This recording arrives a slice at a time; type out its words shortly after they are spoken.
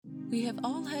We have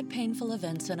all had painful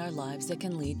events in our lives that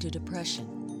can lead to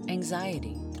depression,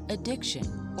 anxiety, addiction,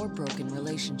 or broken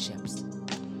relationships.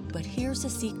 But here's a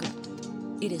secret.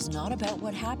 It is not about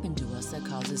what happened to us that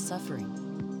causes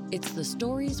suffering. It's the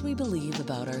stories we believe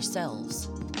about ourselves.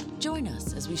 Join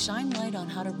us as we shine light on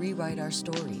how to rewrite our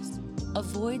stories,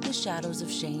 avoid the shadows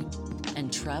of shame,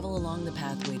 and travel along the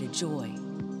pathway to joy,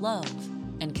 love,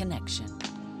 and connection.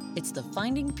 It's the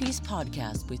Finding Peace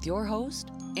podcast with your host,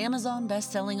 Amazon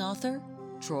best-selling author,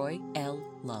 Troy L.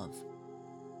 Love.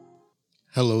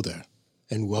 Hello there,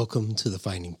 and welcome to the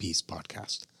Finding Peace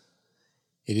podcast.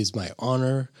 It is my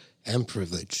honor and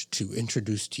privilege to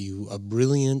introduce to you a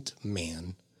brilliant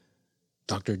man,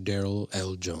 Dr. Darrell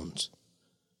L. Jones.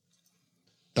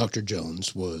 Dr.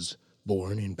 Jones was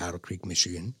born in Battle Creek,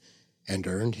 Michigan, and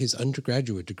earned his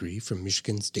undergraduate degree from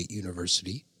Michigan State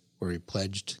University, where he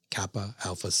pledged Kappa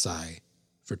Alpha Psi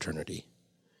fraternity.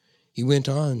 He went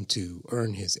on to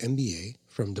earn his MBA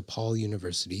from DePaul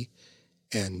University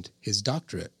and his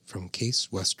doctorate from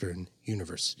Case Western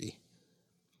University.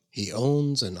 He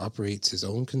owns and operates his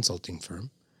own consulting firm,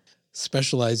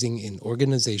 specializing in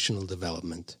organizational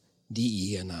development,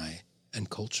 DE&I, and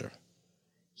culture.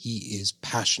 He is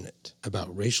passionate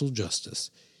about racial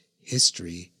justice,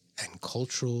 history, and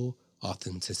cultural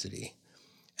authenticity.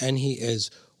 And he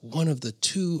is one of the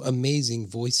two amazing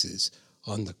voices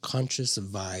on the Conscious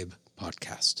Vibe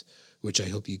podcast, which I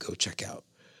hope you go check out,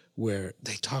 where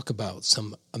they talk about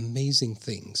some amazing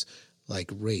things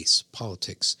like race,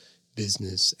 politics,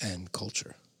 business, and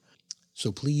culture.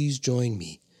 So please join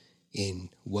me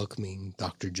in welcoming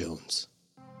Dr. Jones.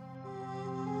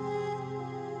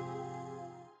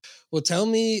 Well, tell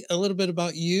me a little bit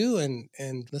about you, and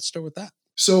let's start with that.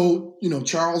 So,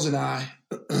 Charles and I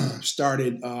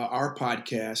started our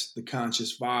podcast, The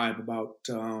Conscious Vibe, about,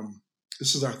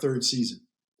 this is our third season.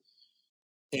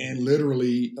 And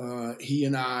literally, he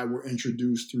and I were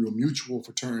introduced through a mutual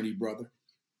fraternity brother.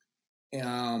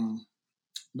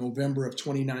 November of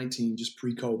 2019, just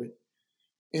pre-COVID.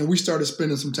 And we started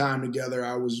spending some time together.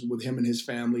 I was with him and his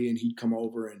family, and he'd come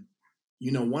over. And,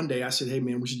 one day I said, hey,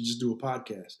 man, we should just do a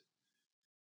podcast.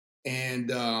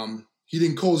 And he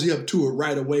didn't cozy up to it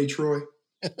right away, Troy.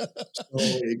 So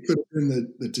it could have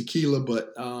been the tequila, but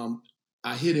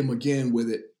I hit him again with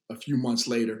it a few months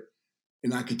later,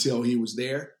 and I could tell he was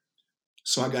there.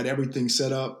 So I got everything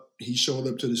set up. He showed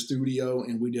up to the studio,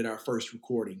 and we did our first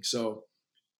recording. So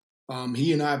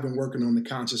he and I have been working on the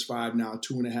Conscious Vibe now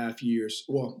 2.5 years.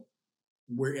 Well,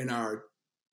 we're in our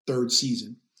third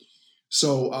season.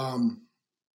 So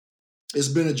it's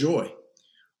been a joy.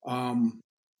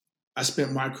 I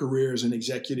spent my career as an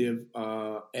executive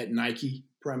at Nike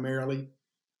primarily.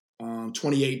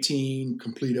 2018,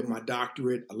 completed my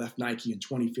doctorate. I left Nike in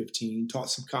 2015, taught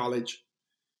some college,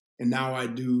 and now I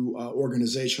do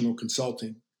organizational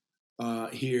consulting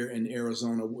here in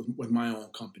Arizona with my own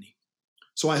company.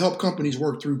 So I help companies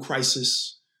work through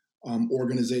crisis,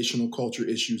 organizational culture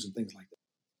issues, and things like that.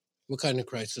 What kind of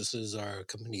crises are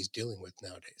companies dealing with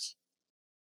nowadays?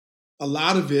 A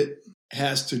lot of it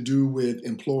has to do with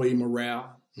employee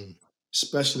morale,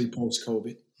 especially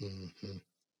post-COVID. Mm-hmm.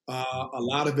 A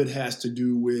lot of it has to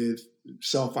do with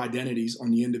self-identities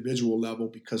on the individual level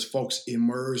because folks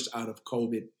emerged out of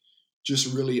COVID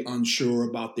just really unsure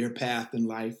about their path in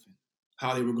life,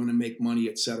 how they were going to make money,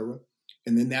 et cetera.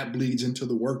 And then that bleeds into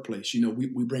the workplace.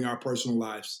 We bring our personal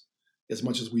lives, as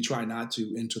much as we try not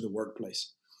to, into the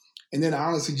workplace. And then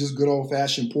honestly, just good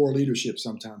old-fashioned poor leadership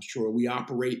sometimes, Troy. We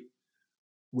operate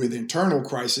with internal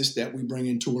crisis that we bring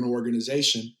into an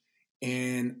organization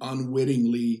and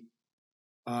unwittingly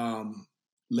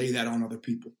lay that on other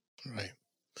people. Right.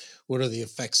 What are the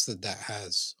effects that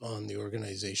has on the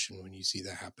organization when you see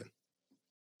that happen?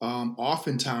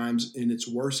 Oftentimes, in its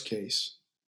worst case,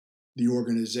 the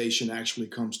organization actually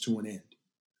comes to an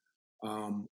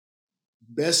end.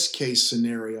 Best case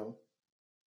scenario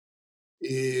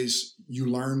is you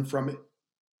learn from it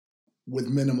with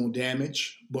minimal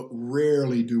damage, but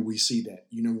rarely do we see that.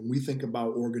 When we think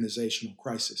about organizational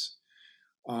crisis,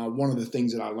 one of the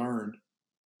things that I learned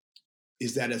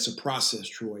is that it's a process,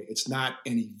 Troy. It's not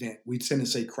an event. We tend to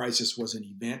say crisis was an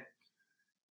event.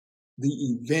 The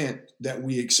event that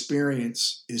we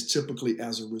experience is typically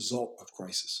as a result of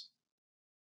crisis.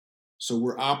 So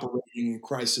we're operating in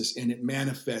crisis, and it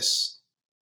manifests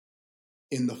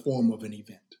in the form of an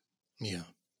event. Yeah,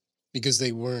 because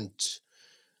they weren't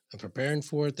preparing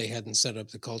for it. They hadn't set up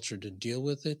the culture to deal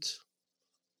with it.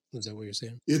 Is that what you're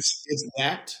saying? It's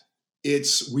that.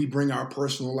 We bring our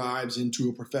personal lives into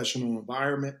a professional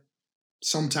environment.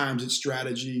 Sometimes it's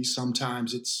strategy.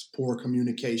 Sometimes it's poor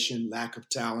communication, lack of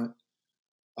talent,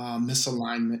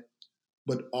 misalignment.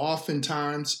 but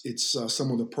oftentimes it's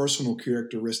some of the personal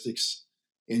characteristics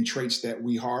and traits that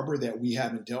we harbor that we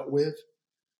haven't dealt with.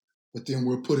 But then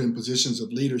we're put in positions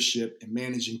of leadership and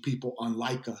managing people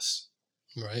unlike us.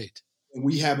 Right. And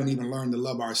we haven't even learned to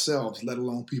love ourselves, let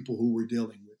alone people who we're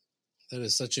dealing with. That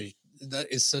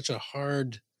is such a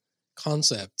hard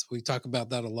concept. We talk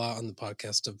about that a lot on the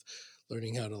podcast of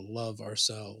learning how to love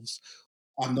ourselves.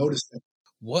 I've noticed that.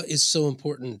 What is so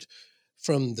important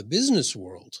from the business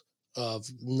world of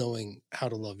knowing how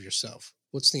to love yourself?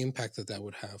 What's the impact that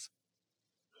would have?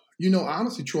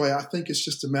 Honestly, Troy, I think it's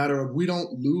just a matter of we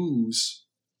don't lose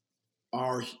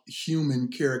our human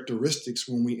characteristics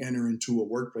when we enter into a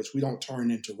workplace. We don't turn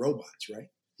into robots, right?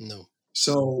 No.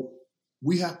 So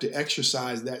we have to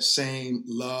exercise that same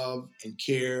love and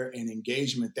care and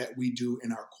engagement that we do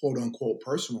in our quote unquote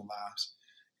personal lives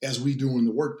as we do in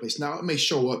the workplace. Now, it may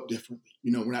show up differently.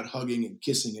 We're not hugging and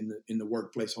kissing in the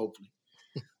workplace, hopefully.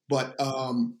 But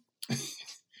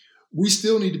we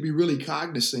still need to be really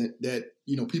cognizant that,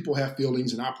 people have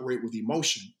feelings and operate with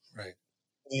emotion. Right.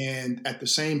 And at the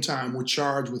same time, we're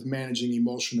charged with managing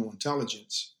emotional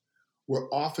intelligence. We're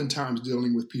oftentimes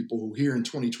dealing with people who here in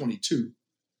 2022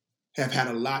 have had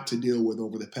a lot to deal with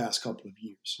over the past couple of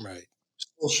years. Right.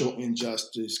 Social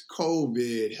injustice,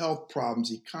 COVID, health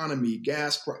problems, economy,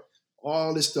 gas price,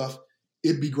 all this stuff.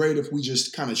 It'd be great if we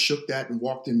just kind of shook that and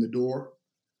walked in the door,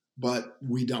 but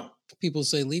we don't. People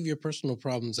say, leave your personal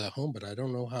problems at home, but I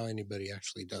don't know how anybody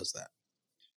actually does that.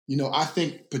 I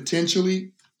think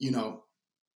potentially,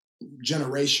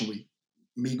 generationally,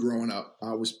 me growing up,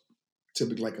 I was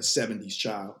typically like a 70s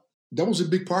child. That was a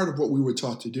big part of what we were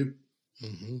taught to do.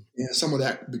 Mm-hmm. And some of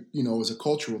that, is a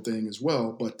cultural thing as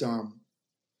well. But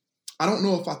I don't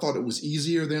know if I thought it was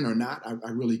easier then or not. I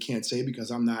really can't say because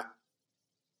I'm not,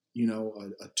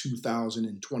 a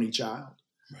 2020 child.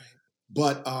 Right.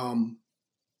 But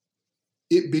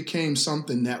it became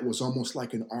something that was almost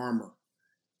like an armor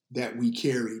that we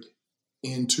carried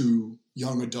into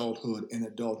young adulthood and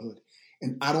adulthood.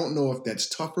 And I don't know if that's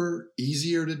tougher,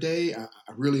 easier today. I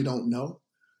really don't know.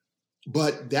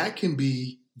 But that can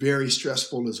be very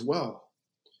stressful as well.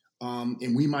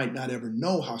 And we might not ever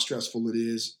know how stressful it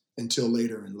is until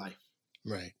later in life.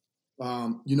 Right.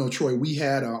 Troy, we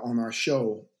had on our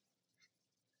show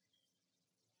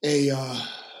a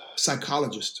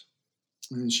psychologist,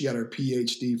 and she got her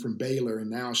PhD from Baylor, and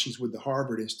now she's with the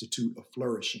Harvard Institute of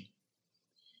Flourishing.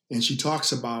 And she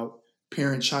talks about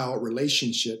parent-child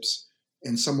relationships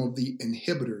and some of the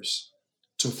inhibitors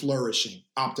to flourishing,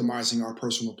 optimizing our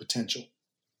personal potential,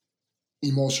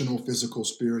 emotional, physical,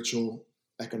 spiritual,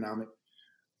 economic.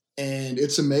 And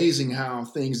it's amazing how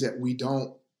things that we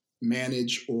don't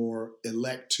manage or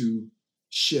elect to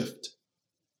shift,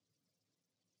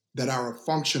 that are a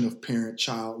function of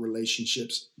parent-child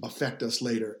relationships, affect us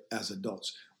later as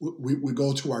adults. We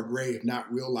go to our grave not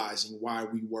realizing why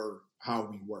we were how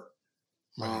we were.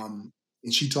 Right.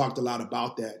 And she talked a lot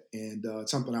about that, and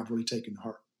it's something I've really taken to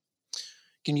heart.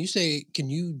 Can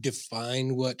you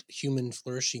define what human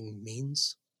flourishing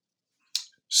means?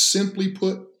 Simply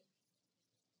put,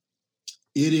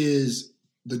 it is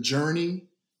the journey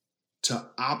to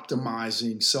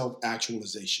optimizing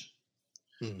self-actualization.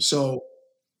 So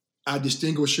I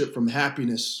distinguish it from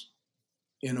happiness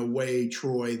in a way,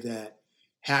 Troy, that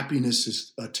happiness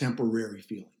is a temporary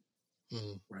feeling,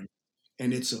 right?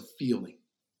 And it's a feeling.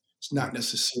 It's not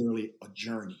necessarily a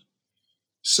journey.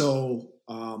 So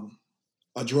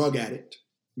a drug addict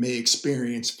may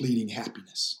experience fleeting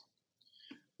happiness.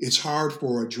 It's hard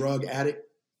for a drug addict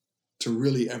to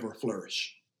really ever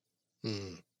flourish.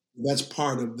 That's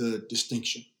part of the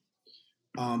distinction.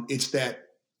 It's that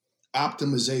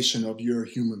optimization of your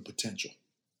human potential.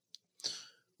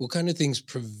 What kind of things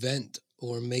prevent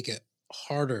or make it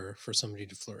harder for somebody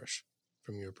to flourish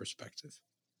from your perspective?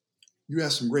 You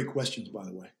asked some great questions, by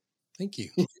the way. Thank you.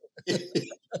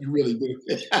 You really do.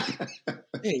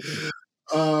 Hey.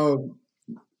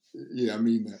 Yeah, I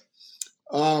mean that.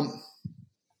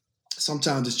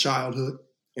 Sometimes it's childhood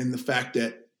and the fact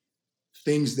that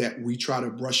things that we try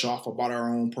to brush off about our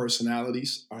own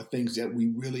personalities are things that we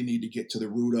really need to get to the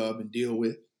root of and deal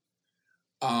with.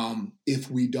 If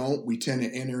we don't, we tend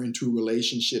to enter into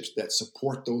relationships that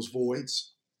support those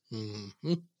voids,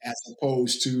 as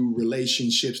opposed to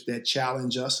relationships that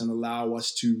challenge us and allow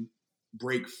us to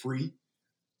break free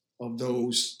of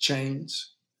those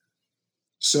chains.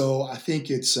 So I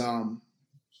think it's a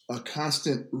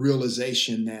constant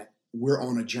realization that we're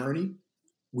on a journey.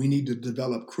 We need to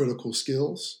develop critical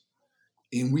skills,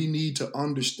 and we need to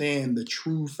understand the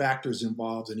true factors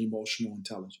involved in emotional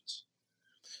intelligence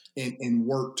and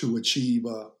work to achieve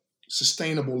a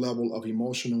sustainable level of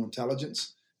emotional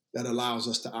intelligence that allows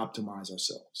us to optimize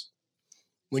ourselves.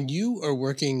 When you are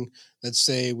working, let's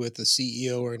say, with a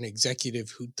CEO or an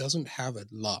executive who doesn't have a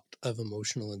lot of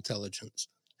emotional intelligence,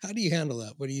 how do you handle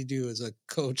that? What do you do as a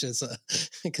coach, as a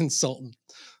consultant?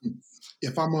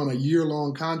 If I'm on a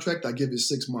year-long contract, I give it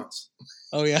 6 months.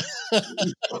 Oh, yeah. I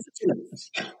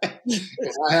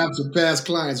have some past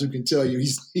clients who can tell you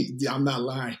I'm not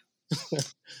lying.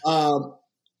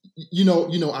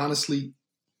 Honestly,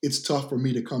 it's tough for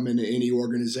me to come into any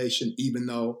organization, even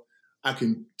though I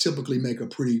can typically make a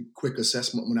pretty quick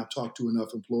assessment when I've talked to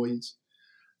enough employees.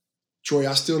 Troy,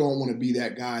 I still don't want to be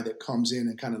that guy that comes in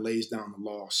and kind of lays down the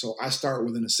law. So I start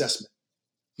with an assessment.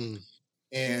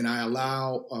 And I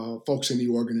allow folks in the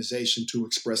organization to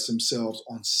express themselves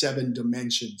on 7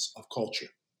 dimensions of culture.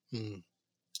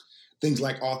 Things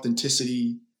like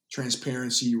authenticity,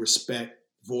 transparency, respect,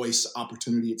 voice,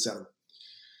 opportunity, etc.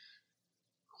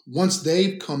 Once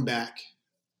they've come back,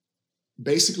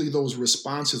 basically those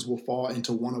responses will fall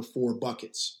into one of 4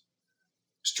 buckets: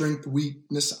 strength,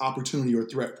 weakness, opportunity, or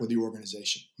threat for the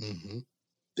organization.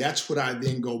 That's what I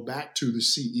then go back to the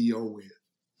CEO with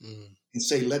and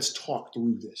say, let's talk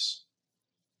through this.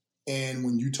 And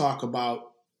when you talk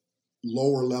about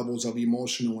lower levels of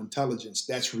emotional intelligence,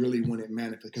 that's really when it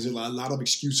manifests, because there's a lot of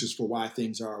excuses for why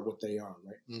things are what they are,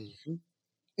 right?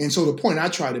 And so the point I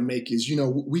try to make is,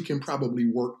 we can probably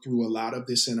work through a lot of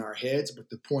this in our heads, but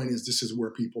the point is, this is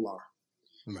where people are.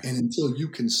 Right. And until you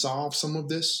can solve some of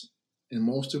this and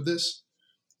most of this,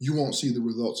 you won't see the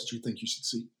results that you think you should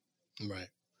see. Right.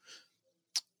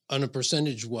 On a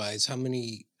percentage wise, how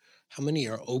many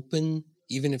are open,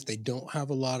 even if they don't have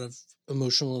a lot of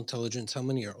emotional intelligence? How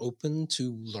many are open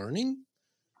to learning,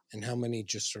 and how many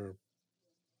just are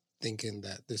thinking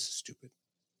that this is stupid?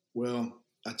 Well,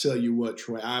 I tell you what,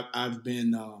 Troy, I've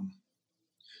been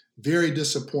very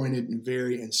disappointed and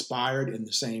very inspired in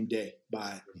the same day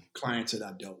by clients that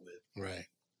I've dealt with. Right.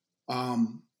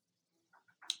 And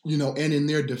in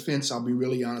their defense, I'll be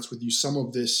really honest with you. Some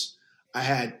of this, I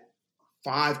had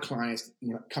 5 clients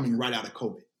coming right out of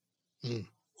COVID.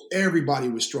 Everybody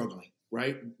was struggling,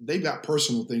 right? They've got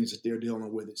personal things that they're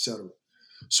dealing with, et cetera.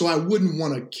 So I wouldn't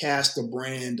want to cast a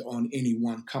brand on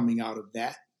anyone coming out of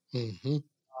that.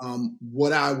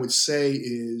 What I would say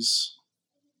is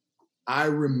I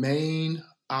remain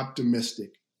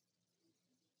optimistic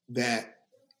that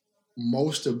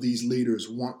most of these leaders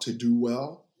want to do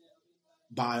well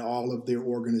by all of their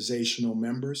organizational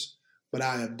members, but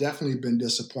I have definitely been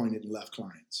disappointed and left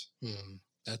clients.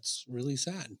 That's really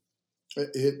sad.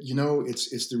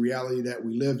 It's the reality that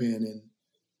we live in.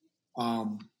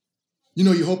 And,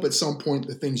 you hope at some point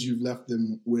the things you've left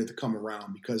them with come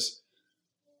around, because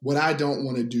what I don't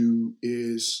want to do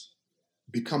is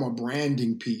become a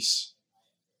branding piece.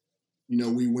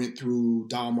 We went through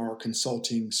Dalmar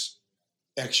Consulting's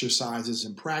exercises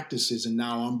and practices, and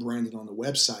now I'm branded on the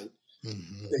website.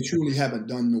 They truly haven't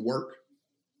done the work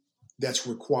that's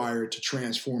required to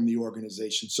transform the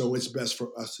organization. So it's best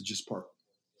for us to just part.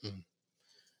 And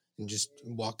just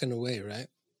walking away, right?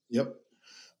 Yep.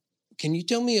 Can you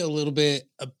tell me a little bit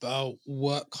about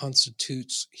what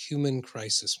constitutes human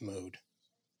crisis mode?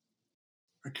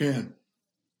 I can.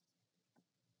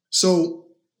 So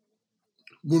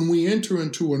when we enter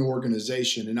into an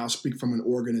organization, and I'll speak from an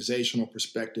organizational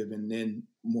perspective and then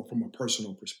more from a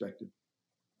personal perspective,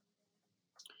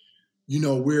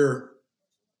 we're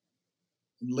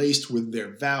laced with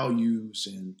their values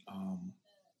and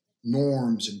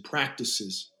norms and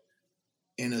practices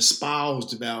and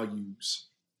espoused values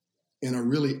in a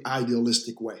really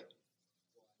idealistic way.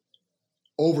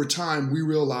 Over time, we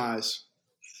realize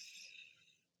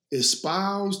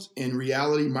espoused and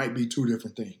reality might be 2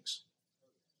 different things.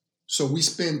 So we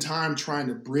spend time trying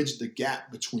to bridge the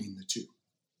gap between the 2.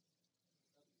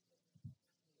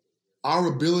 Our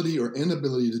ability or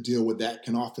inability to deal with that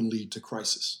can often lead to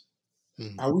crisis.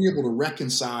 Are we able to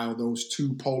reconcile those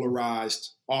 2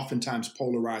 oftentimes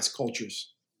polarized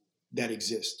cultures that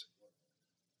exist?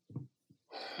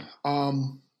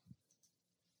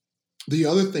 The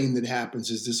other thing that happens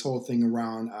is this whole thing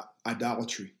around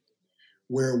idolatry,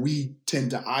 where we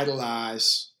tend to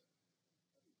idolize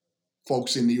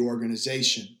folks in the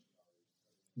organization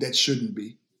that shouldn't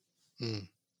be.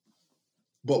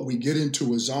 But we get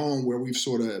into a zone where we've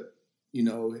sort of,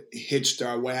 hitched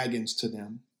our wagons to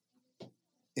them.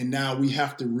 And now we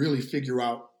have to really figure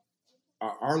out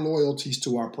our loyalties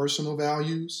to our personal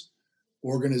values,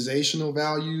 organizational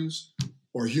values,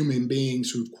 or human beings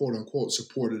who've quote unquote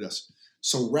supported us.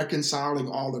 So reconciling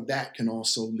all of that can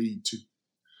also lead to.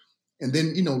 And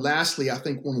then, lastly, I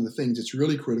think one of the things that's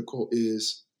really critical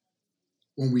is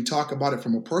when we talk about it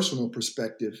from a personal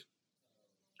perspective,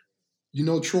 You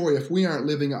know, Troy, if we aren't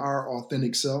living our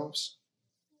authentic selves,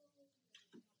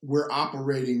 we're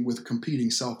operating with competing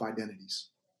self-identities.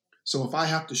 So if I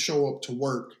have to show up to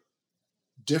work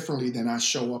differently than I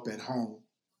show up at home,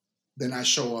 than I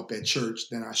show up at church,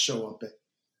 than I show up at,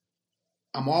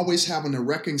 I'm always having to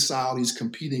reconcile these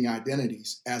competing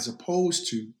identities as opposed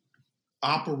to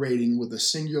operating with a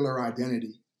singular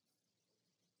identity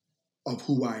of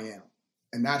who I am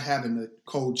and not having to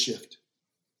code shift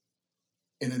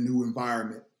in a new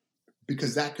environment,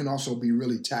 because that can also be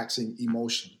really taxing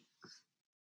emotionally.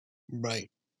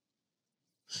 Right.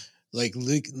 Like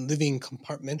living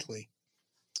compartmentally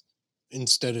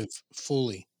instead of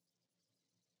fully.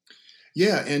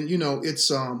 Yeah. And, it's,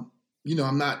 I'm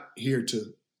not here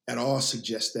to at all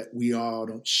suggest that we all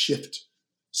don't shift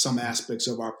some aspects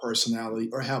of our personality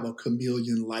or have a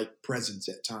chameleon-like presence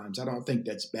at times. I don't think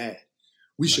that's bad.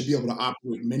 We should be able to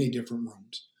operate in many different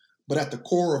rooms. But at the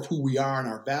core of who we are and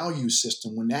our value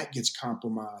system, when that gets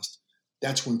compromised,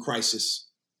 that's when crisis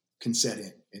can set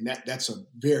in. And that's a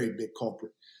very big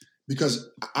culprit. Because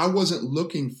I wasn't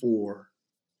looking for.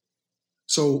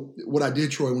 So what I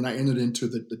did, Troy, when I entered into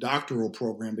the doctoral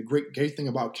program, the great thing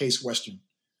about Case Western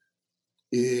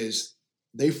is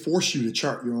they force you to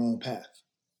chart your own path.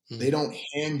 Mm-hmm. They don't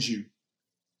hand you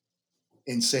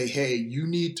and say, hey, you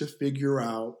need to figure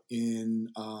out in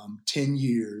 10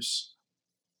 years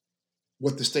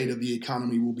what the state of the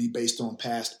economy will be based on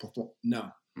past performance.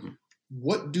 No. Mm-hmm.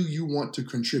 What do you want to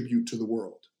contribute to the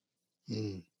world?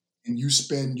 Mm-hmm. And you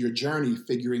spend your journey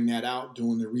figuring that out,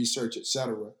 doing the research, et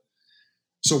cetera.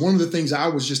 So one of the things I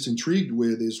was just intrigued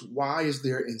with is, why is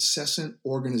there incessant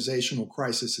organizational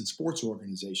crisis in sports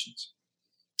organizations?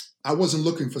 I wasn't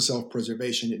looking for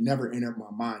self-preservation. It never entered my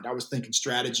mind. I was thinking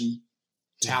strategy,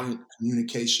 talent,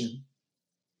 communication,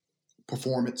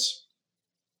 performance,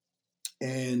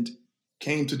 and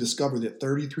came to discover that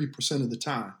 33% of the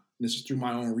time, and this is through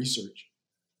my own research,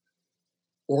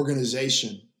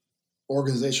 organizational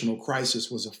crisis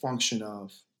was a function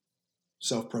of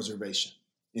self-preservation,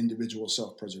 individual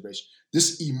self-preservation.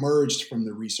 This emerged from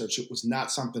the research. It was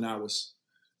not something I was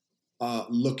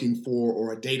looking for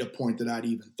or a data point that I'd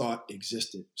even thought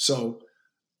existed. So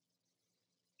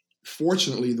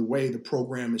fortunately, the way the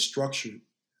program is structured,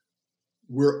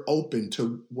 we're open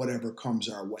to whatever comes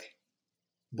our way,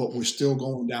 but we're still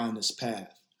going down this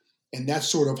path. And that's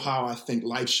sort of how I think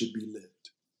life should be lived.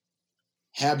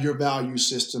 Have your value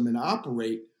system and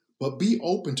operate, but be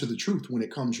open to the truth when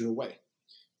it comes your way.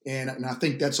 And I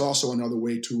think that's also another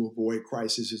way to avoid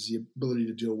crisis, is the ability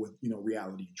to deal with,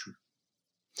 reality and truth.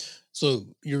 So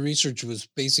your research was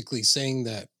basically saying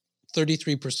that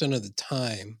 33% of the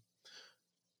time,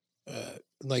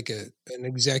 like an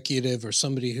executive or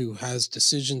somebody who has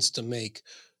decisions to make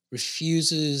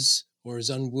refuses or is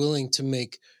unwilling to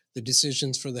make the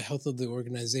decisions for the health of the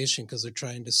organization because they're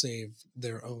trying to save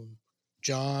their own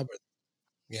job.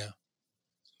 Yeah.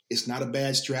 It's not a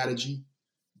bad strategy.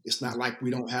 It's not like we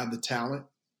don't have the talent.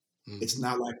 Mm-hmm. It's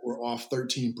not like we're off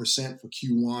 13% for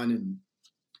Q1 and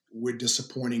we're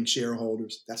disappointing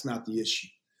shareholders. That's not the issue.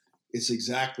 It's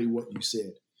exactly what you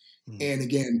said. Mm-hmm. And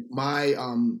again, my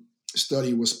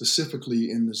study was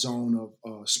specifically in the zone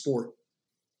of sport.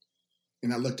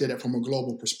 And I looked at it from a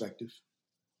global perspective.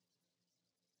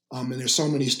 And there's so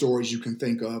many stories you can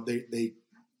think of. They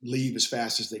leave as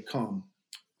fast as they come.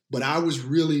 But I was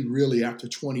really, really, after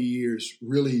 20 years,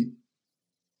 really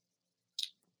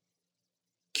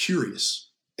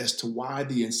curious as to why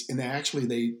and actually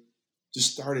they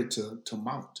just started to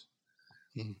mount.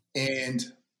 Mm-hmm. And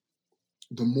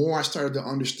the more I started to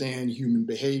understand human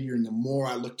behavior and the more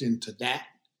I looked into that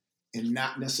and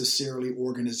not necessarily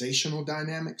organizational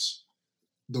dynamics,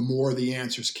 the more the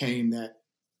answers came that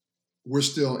we're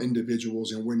still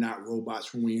individuals and we're not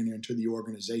robots when we enter into the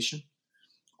organization.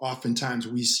 Oftentimes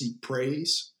we seek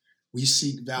praise, we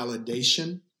seek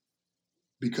validation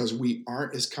because we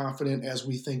aren't as confident as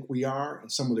we think we are.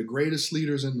 And some of the greatest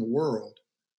leaders in the world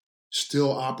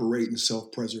still operate in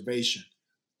self-preservation,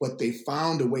 but they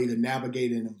found a way to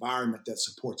navigate an environment that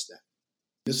supports that.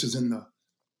 This is in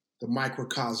the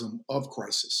microcosm of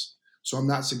crisis. So I'm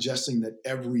not suggesting that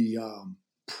every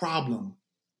problem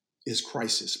is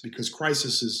crisis, because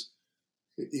crisis is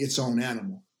its own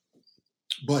animal.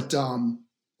 But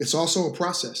it's also a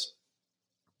process.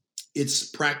 It's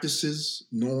practices,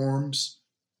 norms,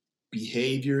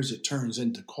 behaviors. It turns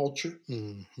into culture.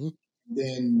 Mm-hmm.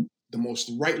 Then the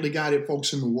most rightly guided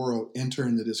folks in the world enter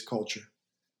into this culture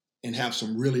and have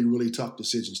some really, really tough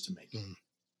decisions to make. Mm.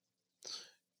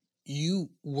 You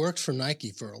worked for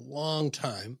Nike for a long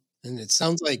time, and it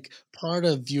sounds like part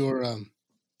of your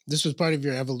This was part of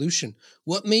your evolution.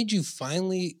 What made you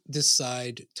finally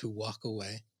decide to walk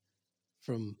away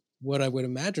from what I would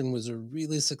imagine was a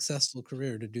really successful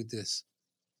career to do this?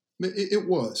 It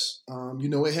was.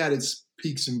 It had its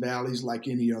peaks and valleys like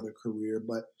any other career,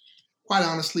 but quite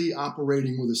honestly,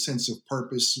 operating with a sense of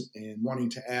purpose and wanting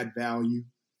to add value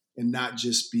and not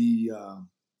just be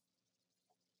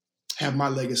have my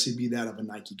legacy be that of a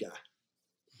Nike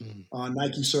guy.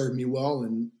 Nike served me well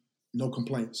and no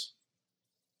complaints.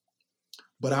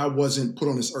 But I wasn't put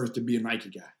on this earth to be a Nike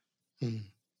guy.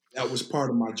 That was part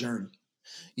of my journey.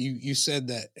 You said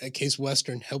that Case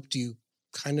Western helped you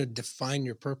kind of define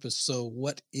your purpose. So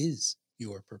what is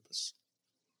your purpose?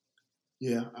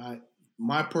 Yeah,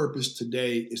 my purpose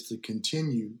today is to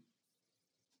continue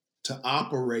to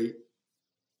operate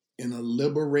in a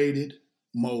liberated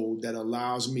mode that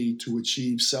allows me to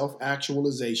achieve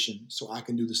self-actualization so I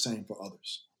can do the same for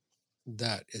others.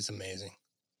 That is amazing.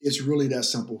 It's really that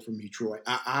simple for me, Troy.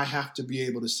 I have to be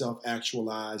able to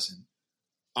self-actualize and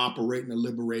operate in a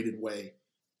liberated way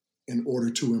in order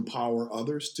to empower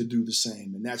others to do the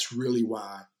same. And that's really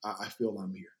why I feel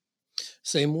I'm here.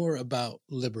 Say more about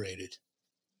liberated.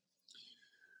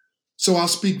 So I'll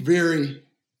speak very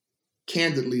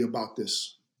candidly about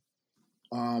this.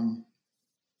 I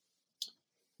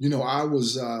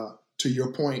was, to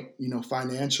your point,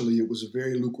 financially, it was a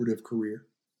very lucrative career.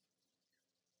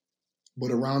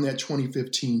 But around that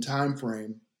 2015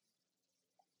 timeframe,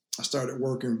 I started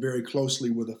working very closely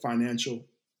with a financial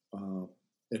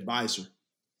advisor.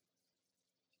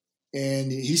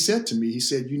 And he said to me,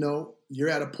 you're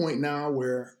at a point now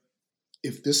where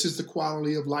if this is the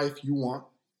quality of life you want,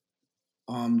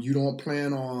 you don't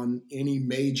plan on any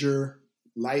major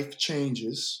life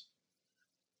changes,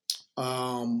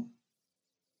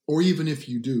 or even if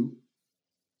you do,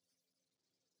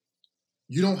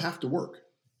 you don't have to work.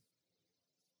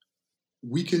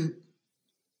 We can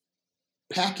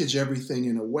package everything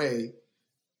in a way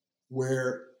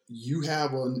where you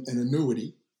have an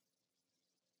annuity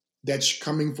that's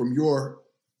coming from your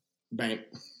bank.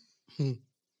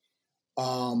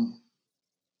 And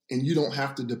you don't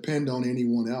have to depend on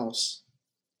anyone else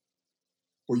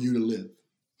for you to live.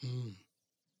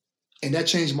 And that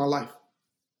changed my life.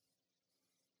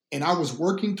 And I was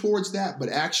working towards that, but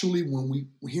actually when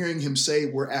hearing him say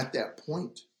we're at that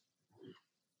point,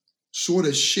 sort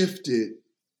of shifted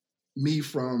me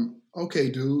from, okay,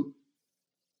 dude,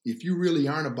 if you really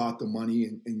aren't about the money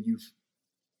and you've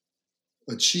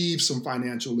achieved some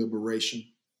financial liberation,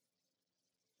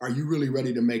 are you really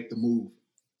ready to make the move?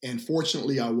 And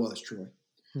fortunately, I was, Troy.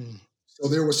 So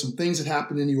there were some things that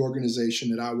happened in the organization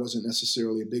that I wasn't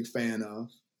necessarily a big fan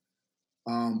of,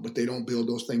 but they don't build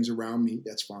those things around me.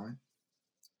 That's fine.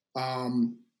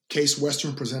 Case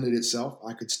Western presented itself.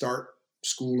 I could start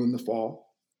school in the fall.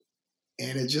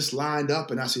 And it just lined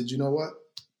up. And I said, you know what?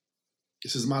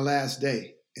 This is my last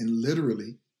day. And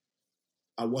literally,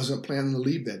 I wasn't planning to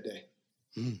leave that day.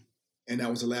 And that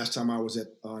was the last time I was at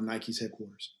Nike's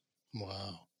headquarters.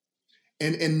 Wow.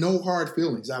 And no hard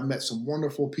feelings. I met some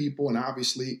wonderful people, and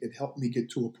obviously it helped me get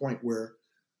to a point where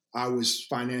I was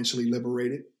financially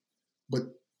liberated. But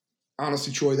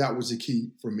honestly, Troy, that was the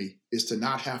key for me, is to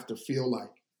not have to feel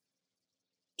like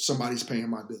somebody's paying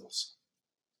my bills.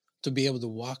 To be able to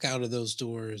walk out of those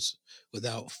doors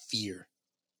without fear.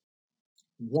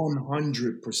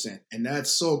 100%. And that's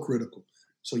so critical.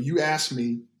 So you asked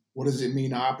me, what does it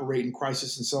mean to operate in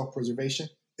crisis and self-preservation?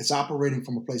 It's operating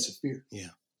from a place of fear.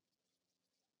 Yeah.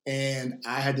 And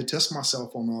I had to test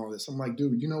myself on all this. I'm like,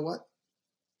 dude, you know what?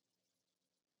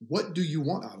 What do you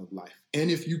want out of life?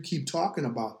 And if you keep talking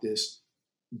about this,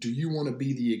 do you want to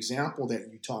be the example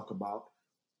that you talk about,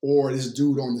 or this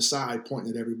dude on the side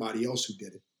pointing at everybody else who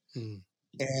did it?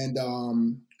 And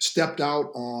stepped out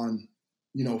on,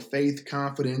 faith,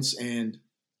 confidence, and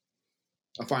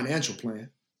a financial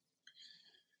plan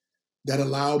that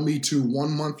allowed me to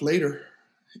 1 month later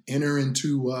enter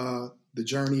into the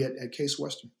journey at Case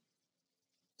Western.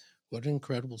 What an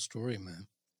incredible story, man.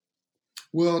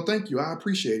 Well, thank you. I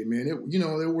appreciate it, man.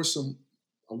 There was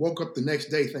I woke up the next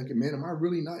day thinking, man, am I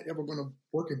really not ever going to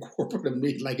work in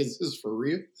corporate? Like, is this for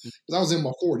real? Because I was in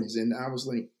my 40s and I was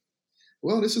like,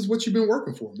 well, this is what you've been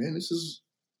working for, man. This is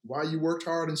why you worked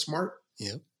hard and smart.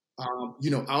 Yeah.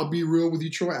 I'll be real with you,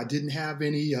 Troy. I didn't have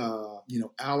any,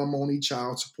 alimony,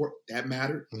 child support. That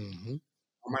mattered. I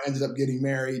ended up getting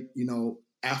married,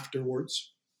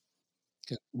 afterwards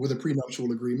with a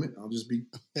prenuptial agreement. I'll just be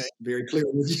very clear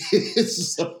with you.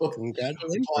 So,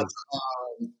 congratulations.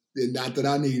 Not that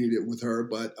I needed it with her,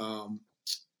 but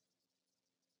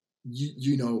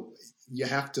you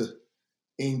have to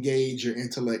engage your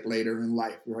intellect later in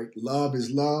life, right? Love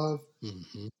is love.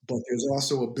 Mm-hmm. But there's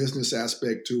also a business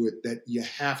aspect to it that you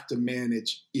have to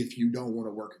manage if you don't want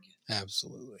to work again.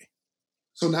 Absolutely.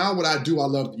 So now what I do, I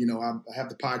love, I have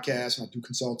the podcast and I do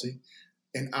consulting.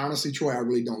 And honestly, Troy, I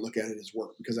really don't look at it as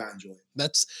work because I enjoy it.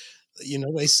 That's,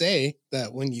 they say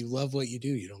that when you love what you do,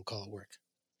 you don't call it work.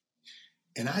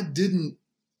 And I didn't,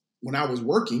 when I was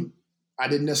working, I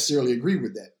didn't necessarily agree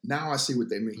with that. Now I see what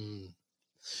they mean.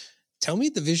 Tell me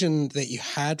the vision that you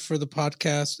had for the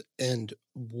podcast and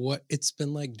what it's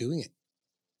been like doing it.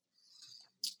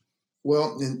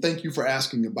 Well, and thank you for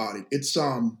asking about it. It's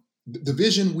the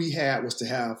vision we had was to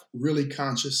have really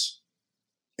conscious,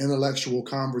 intellectual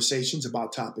conversations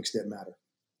about topics that matter.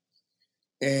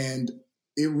 And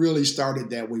it really started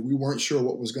that way. We weren't sure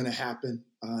what was going to happen.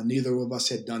 Neither of us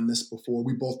had done this before.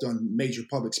 We both done major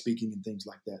public speaking and things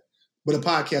like that. But a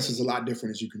podcast is a lot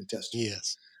different, as you can attest to.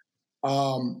 Yes.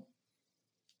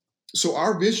 So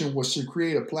our vision was to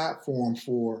create a platform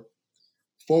for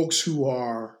folks who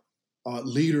are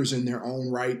leaders in their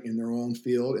own right, in their own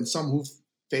field, and some who've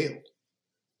failed.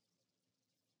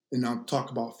 And I'll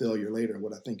talk about failure later,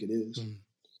 what I think it is.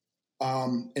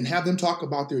 And have them talk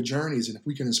about their journeys. And if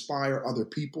we can inspire other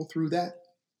people through that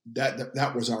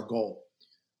was our goal.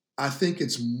 I think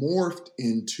it's morphed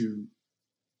into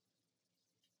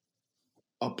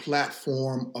a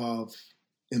platform of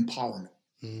empowerment.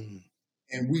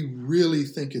 And we really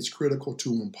think it's critical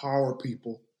to empower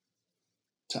people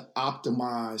to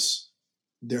optimize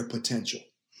their potential.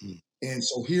 And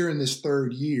so here in this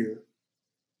third year,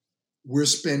 we're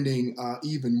spending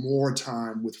even more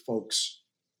time with folks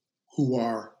who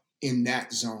are in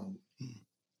that zone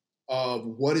of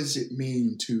what does it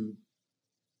mean to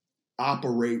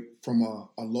operate from a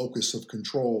locus of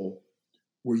control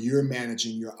where you're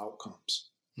managing your outcomes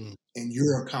and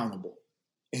you're accountable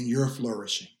and you're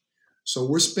flourishing. So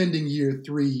we're spending year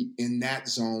 3 in that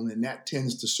zone, and that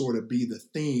tends to sort of be the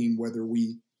theme, whether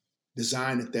we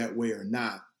design it that way or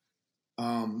not.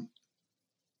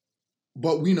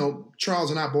 But we know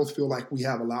Charles and I both feel like we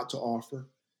have a lot to offer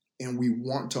and we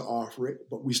want to offer it,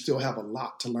 but we still have a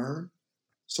lot to learn.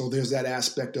 So there's that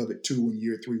aspect of it too in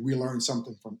year 3. We learn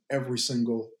something from every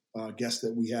single guest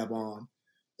that we have on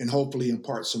and hopefully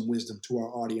impart some wisdom to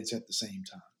our audience at the same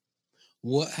time.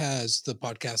 What has the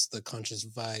podcast, The Conscious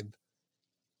Vibe,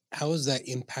 how has that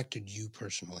impacted you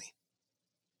personally?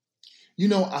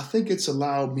 I think it's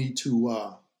allowed me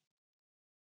to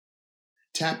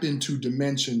tap into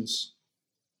dimensions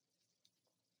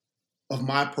of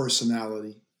my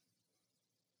personality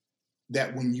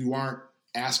that when you aren't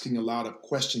asking a lot of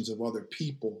questions of other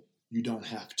people, you don't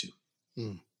have to.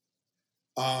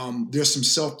 There's some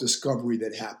self-discovery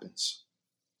that happens.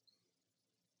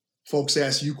 Folks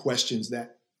ask you questions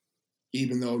that,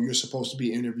 even though you're supposed to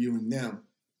be interviewing them.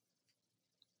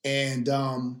 And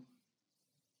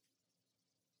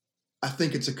I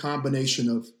think it's a combination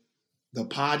of the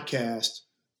podcast,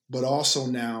 but also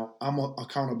now I'm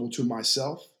accountable to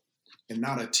myself and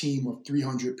not a team of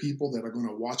 300 people that are going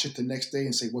to watch it the next day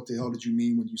and say, what the hell did you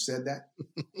mean when you said that?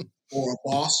 Or a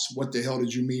boss, what the hell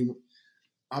did you mean?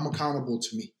 I'm accountable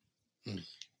to me.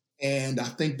 And I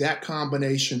think that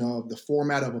combination of the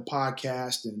format of a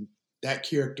podcast and that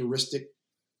characteristic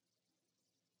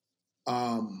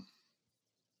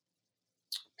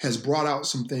has brought out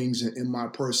some things in my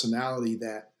personality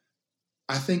that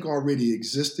I think already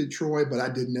existed, Troy, but I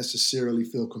didn't necessarily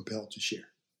feel compelled to share.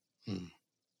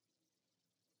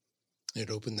 It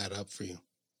opened that up for you.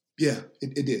 Yeah,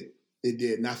 it did. It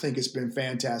did. And I think it's been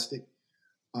fantastic.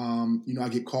 I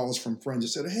get calls from friends that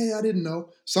said, hey, I didn't know.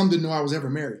 Some didn't know I was ever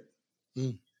married.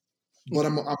 But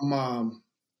I'm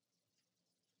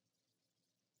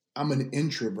an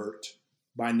introvert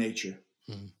by nature.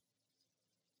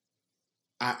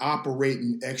 I operate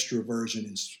in extroversion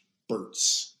in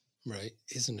spurts. Right.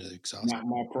 Isn't it exhausting? Not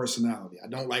my personality. I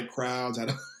don't like crowds. I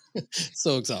don't.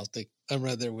 So exhausting. I'm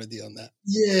right there with you on that.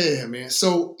 Yeah, man.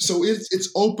 So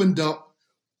it's opened up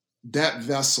that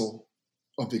vessel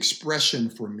of expression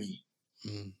for me.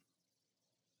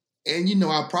 And,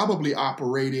 I probably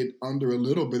operated under a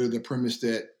little bit of the premise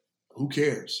that who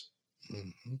cares?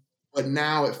 But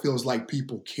now it feels like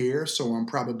people care. So I'm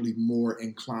probably more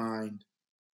inclined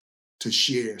to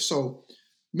share. So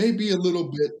maybe a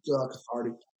little bit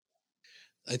cathartic.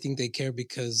 I think they care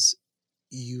because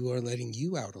you are letting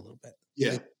you out a little bit.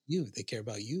 Yeah. They care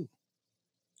about you.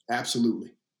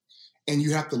 Absolutely. And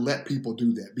you have to let people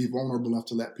do that. Be vulnerable enough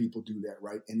to let people do that,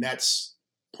 right? And that's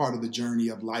part of the journey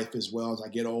of life as well as I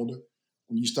get older.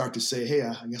 When you start to say, hey,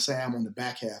 I guess I am on the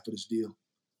back half of this deal.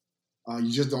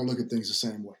 You just don't look at things the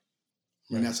same way.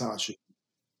 Right. And that's how it should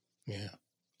be. Yeah.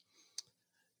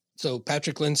 So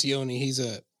Patrick Lencioni, he's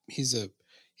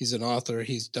He's an author.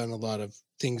 He's done a lot of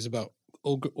things about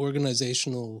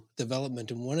organizational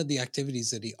development. And one of the activities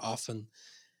that he often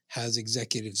has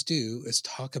executives do is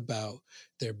talk about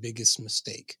their biggest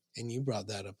mistake. And you brought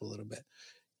that up a little bit.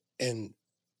 And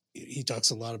he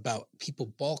talks a lot about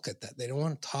people balk at that. They don't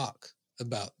want to talk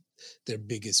about their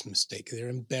biggest mistake. They're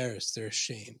embarrassed. They're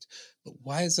ashamed. But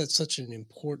why is that such an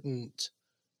important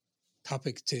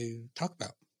topic to talk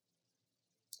about?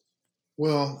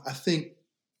 Well, I think,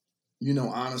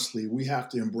 honestly, we have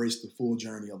to embrace the full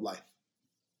journey of life.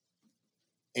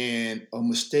 And a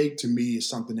mistake to me is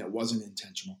something that wasn't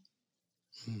intentional.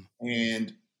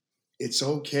 And it's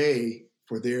okay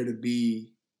for there to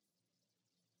be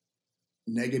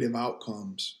negative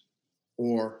outcomes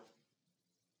or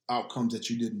outcomes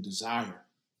that you didn't desire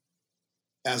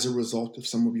as a result of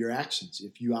some of your actions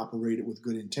if you operated with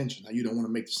good intention. Now, you don't want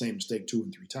to make the same mistake 2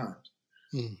 and 3 times.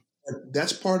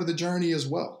 That's part of the journey as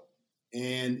well.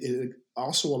 And it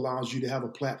also allows you to have a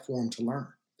platform to learn.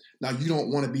 Now, you don't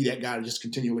want to be that guy that just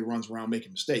continually runs around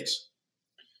making mistakes.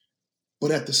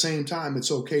 But at the same time,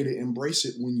 it's okay to embrace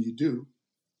it when you do,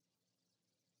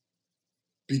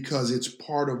 because it's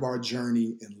part of our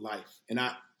journey in life. And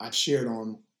I've shared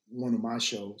on one of my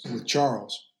shows with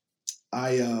Charles,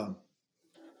 it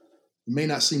may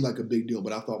not seem like a big deal,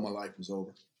 but I thought my life was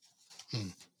over.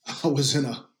 I was in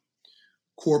a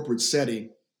corporate setting,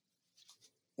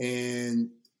 and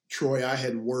Troy, I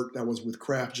was with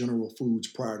Kraft General Foods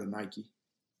prior to Nike.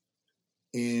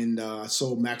 And I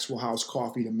sold Maxwell House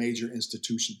coffee to major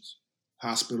institutions,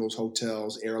 hospitals,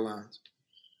 hotels, airlines.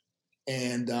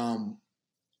 And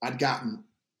I'd gotten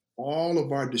all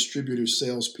of our distributor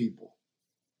salespeople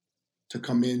to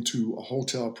come into a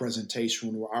hotel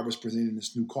presentation where I was presenting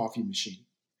this new coffee machine.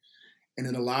 And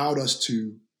it allowed us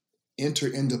to enter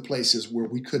into places where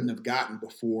we couldn't have gotten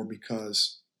before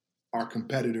because our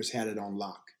competitors had it on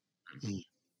lock.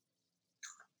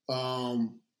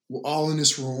 We're all in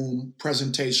this room.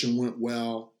 Presentation went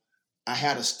well. I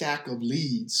had a stack of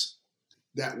leads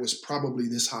that was probably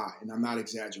this high, and I'm not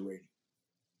exaggerating.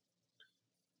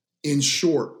 In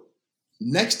short,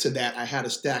 next to that, I had a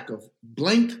stack of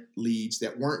blank leads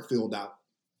that weren't filled out.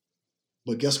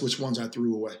 But guess which ones I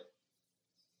threw away?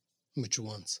 Which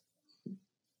ones?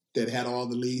 That had all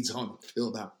the leads on them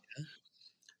filled out.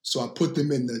 So I put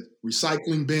them in the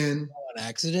recycling bin. On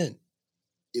accident?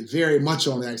 Very much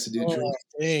on accident. Oh,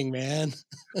 dang, man.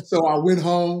 So I went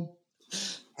home.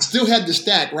 I still had the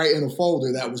stack right in a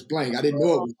folder that was blank. I didn't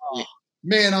know it was blank.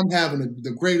 Man, I'm having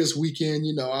the greatest weekend.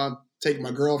 I'm taking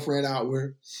my girlfriend out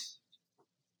with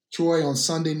Troy on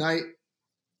Sunday night.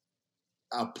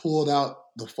 I pulled out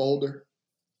the folder.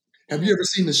 Have you ever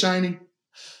seen The Shining?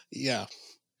 Yeah.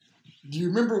 Do you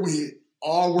remember when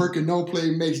all work and no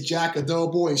play makes Jack a dull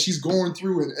boy, and she's going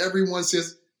through and everyone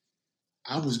says,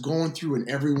 I was going through and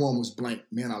everyone was blank.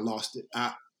 Man, I lost it.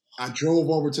 I drove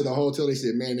over to the hotel. They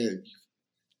said, man,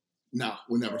 no,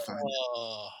 we'll never find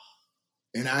it.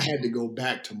 And I had to go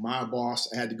back to my boss.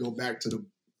 I had to go back to the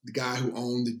guy who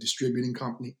owned the distributing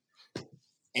company.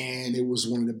 And it was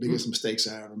one of the biggest mistakes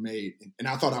I ever made. And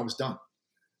I thought I was done.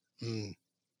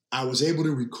 I was able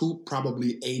to recoup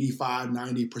probably 85,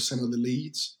 90% of the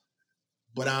leads,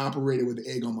 but I operated with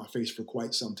egg on my face for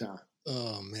quite some time.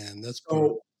 Oh, man, that's so.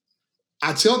 Cool.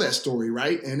 I tell that story,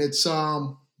 right? And it's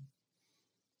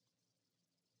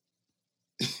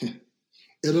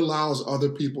it allows other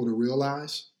people to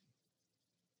realize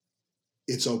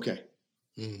it's okay.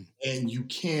 And you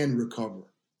can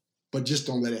recover, but just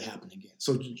don't let it happen again.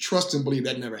 So trust and believe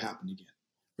that never happened again.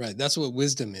 Right. That's what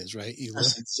wisdom is, right?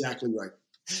 That's exactly right.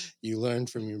 You learn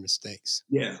from your mistakes.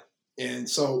 Yeah. And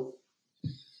so,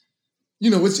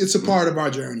 it's a part of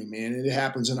our journey, man. And it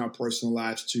happens in our personal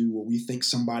lives too, where we think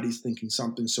somebody's thinking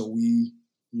something. So we,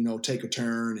 take a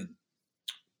turn,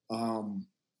 and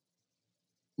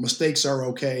mistakes are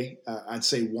okay. I'd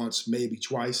say once, maybe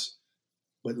twice,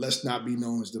 but let's not be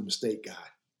known as the mistake guy.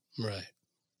 Right.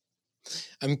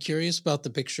 I'm curious about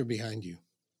the picture behind you.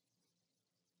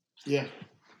 Yeah.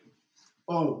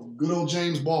 Oh, good old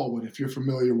James Baldwin, if you're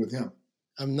familiar with him.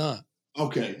 I'm not.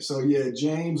 Okay, so yeah,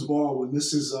 James Baldwin.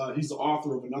 This is he's the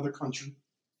author of Another Country,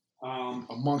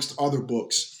 amongst other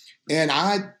books. And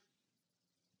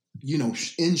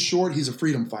in short, he's a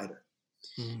freedom fighter,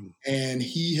 and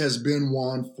he has been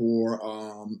one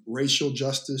for racial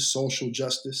justice, social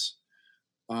justice.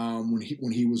 When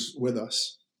he was with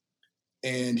us,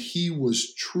 and he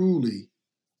was truly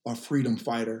a freedom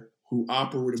fighter who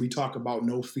operated. We talk about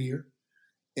no fear.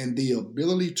 And the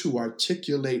ability to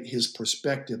articulate his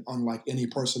perspective unlike any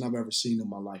person I've ever seen in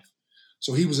my life.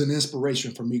 So he was an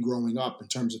inspiration for me growing up in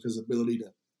terms of his ability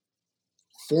to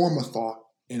form a thought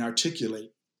and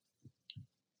articulate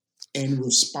and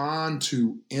respond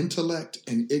to intellect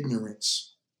and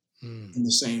ignorance in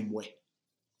the same way.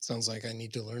 Sounds like I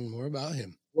need to learn more about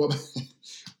him. Well,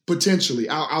 potentially.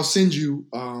 I'll send you,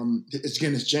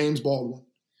 it's James Baldwin.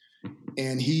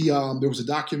 And he, there was a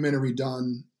documentary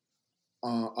done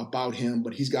about him,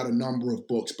 but he's got a number of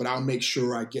books. But I'll make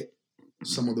sure I get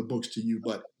some of the books to you.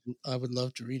 But I would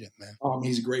love to read it, man.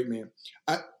 He's a great man.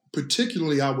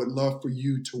 Particularly, I would love for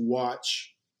you to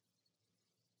watch,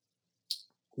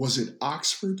 was it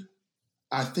Oxford?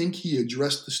 I think he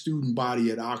addressed the student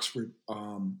body at Oxford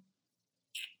on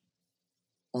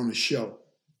a show.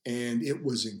 And it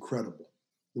was incredible,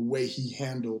 the way he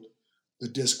handled the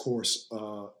discourse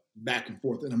back and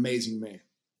forth. An amazing man.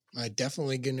 I'm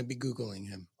definitely going to be Googling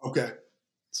him. Okay.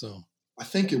 So I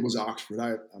think it was Oxford.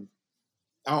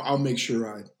 I'll make sure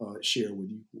I share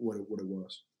with you what it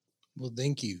was. Well,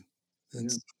 thank you.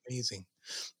 That's amazing.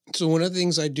 So one of the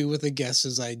things I do with a guest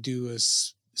is I do a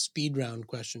speed round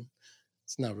question.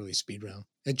 It's not really speed round.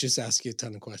 I just ask you a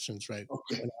ton of questions, right?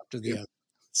 Okay. One after the other.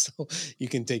 So you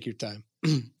can take your time.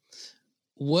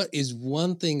 What is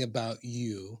one thing about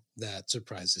you that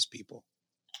surprises people?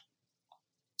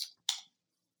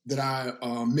 That I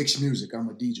mix music. I'm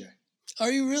a DJ. Are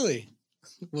you really?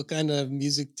 What kind of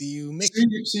music do you mix?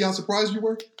 See how surprised you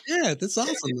were? Yeah, that's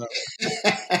awesome, though.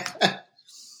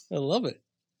 I love it.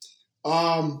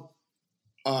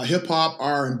 Hip hop,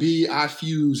 R&B. I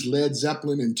fuse Led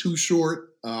Zeppelin and Too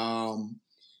Short,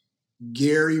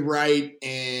 Gary Wright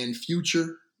and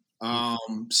Future.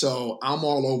 So I'm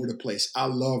all over the place. I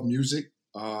love music.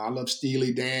 I love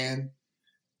Steely Dan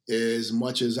as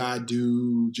much as I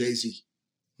do Jay-Z.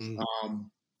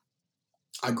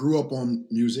 I grew up on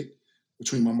music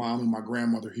between my mom and my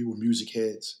grandmother, who were music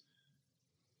heads.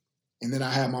 And then I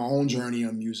had my own journey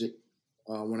on music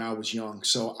when I was young.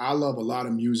 So I love a lot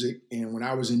of music. And when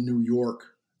I was in New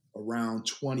York around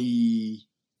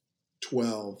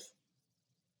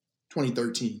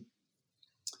 2013,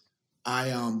 I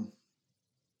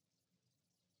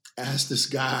asked this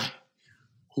guy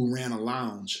who ran a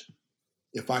lounge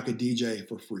if I could DJ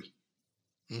for free.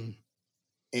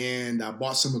 And I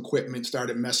bought some equipment,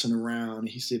 started messing around.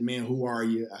 He said, "Man, who are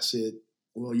you?" I said,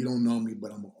 "Well, you don't know me,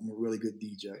 but I'm a really good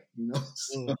DJ, you know."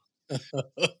 So, and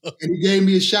he gave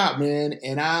me a shot, man,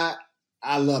 and I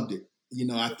loved it. You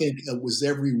know, I think it was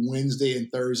every Wednesday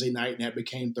and Thursday night, and that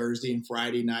became Thursday and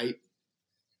Friday night.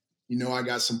 You know, I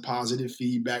got some positive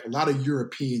feedback. A lot of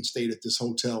Europeans stayed at this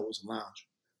hotel. It was a lounge.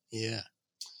 Yeah.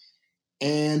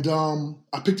 And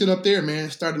I picked it up there, man.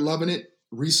 Started loving it.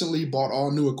 Recently bought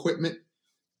all new equipment.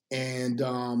 And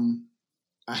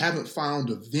I haven't found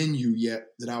a venue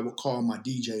yet that I would call my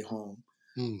DJ home.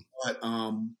 But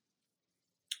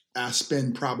I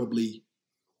spend probably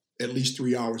at least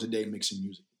 3 hours a day mixing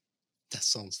music. That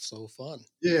sounds so fun.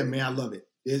 Yeah, man, I love it.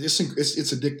 It's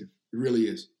addictive. It really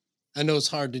is. I know it's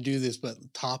hard to do this,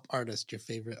 but top artist, your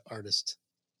favorite artist?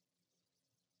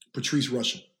 Patrice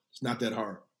Rushen. It's not that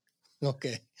hard.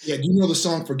 Okay. Yeah, do you know the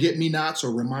song Forget Me Nots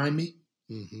or Remind Me?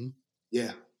 Mm-hmm.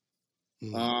 Yeah.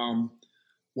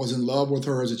 Was in love with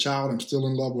her as a child. I'm still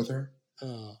in love with her.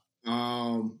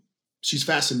 She's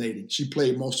fascinating. She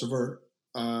played most of her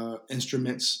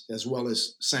instruments as well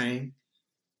as sang.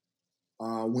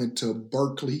 Went to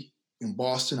Berkeley in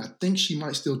Boston. I think she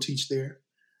might still teach there.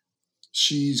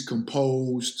 She's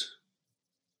composed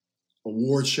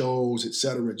award shows,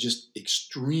 etc. Just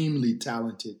extremely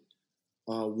talented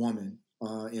woman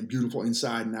and beautiful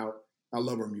inside and out. I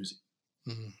love her music.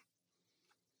 Mm-hmm.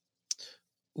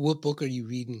 What book are you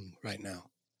reading right now?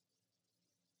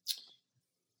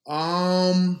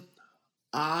 I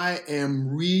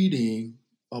am reading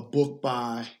a book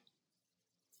by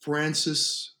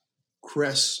Frances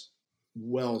Cress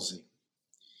Welsing.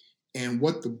 And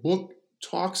what the book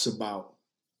talks about,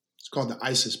 it's called the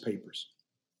ISIS Papers.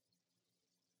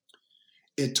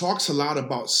 It talks a lot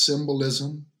about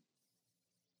symbolism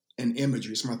and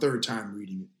imagery. It's my third time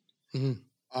reading it.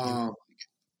 Mm-hmm.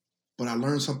 But I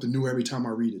learn something new every time I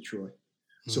read it, Troy.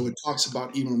 Mm-hmm. So it talks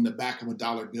about even on the back of a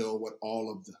dollar bill what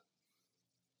all of the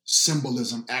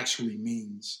symbolism actually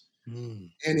means. Mm.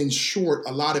 And in short,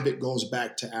 a lot of it goes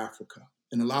back to Africa.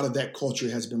 And a lot of that culture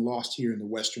has been lost here in the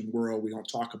Western world. We don't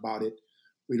talk about it.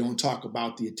 We don't talk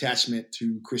about the attachment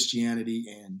to Christianity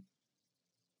and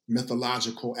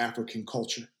mythological African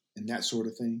culture and that sort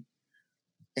of thing.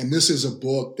 And this is a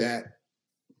book that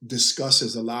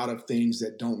discusses a lot of things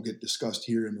that don't get discussed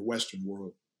here in the Western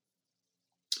world.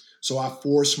 So I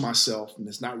force myself, and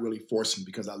it's not really forcing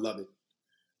because I love it.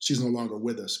 She's no longer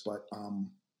with us, but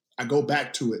I go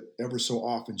back to it ever so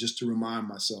often just to remind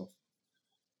myself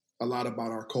a lot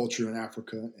about our culture in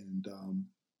Africa and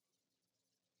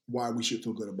why we should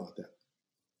feel good about that.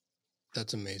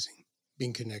 That's amazing.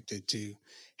 Being connected to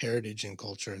heritage and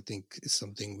culture, I think, is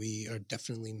something we are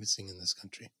definitely missing in this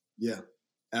country. Yeah,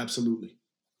 absolutely.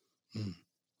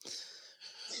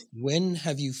 When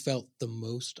have you felt the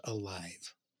most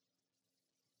alive?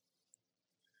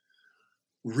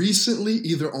 Recently,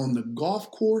 either on the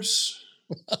golf course,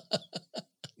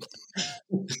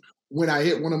 when I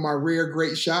hit one of my rare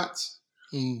great shots,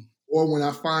 or when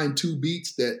I find two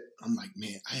beats that I'm like,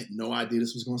 man, I had no idea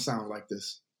this was going to sound like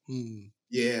this.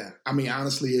 Yeah. I mean,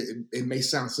 honestly, it may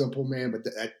sound simple, man, but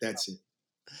that's it.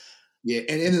 Yeah.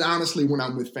 And then honestly, when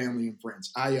I'm with family and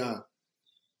friends, I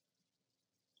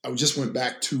just went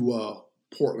back to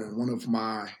Portland. One of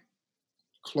my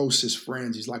closest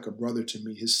friends, he's like a brother to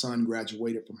me. His son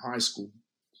graduated from high school,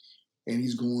 and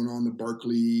he's going on to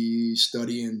Berkeley,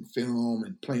 studying film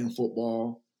and playing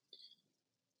football.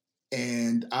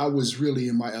 And I was really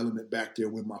in my element back there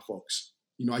with my folks.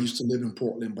 You know, I used to live in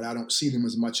Portland, but I don't see them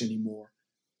as much anymore.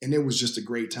 And it was just a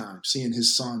great time seeing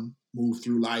his son move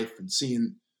through life and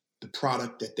seeing the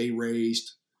product that they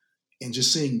raised and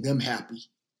just seeing them happy.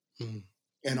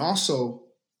 And also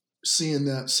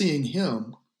seeing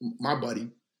him, my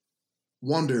buddy,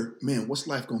 wonder, man, what's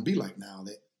life going to be like now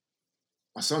that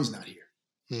my son's not here?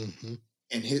 And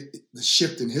the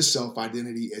shift in his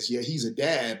self-identity as, yeah, he's a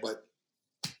dad, but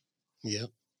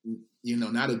you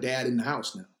know, not a dad in the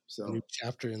house now. So new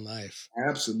chapter in life.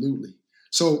 Absolutely.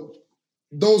 So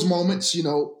those moments, you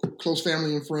know, close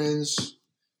family and friends,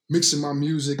 mixing my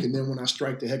music, and then when I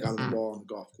strike the heck out of the ball on the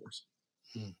golf course.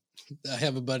 I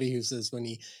have a buddy who says when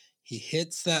he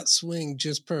hits that swing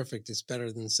just perfect, it's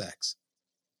better than sex.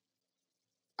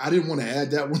 I didn't want to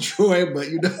add that one, Troy, but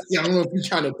you know, I don't know if you're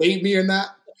trying to bait me or not.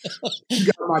 You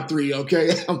got my 3,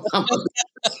 okay? I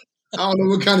don't know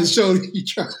what kind of show you're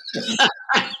trying.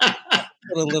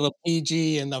 Put a little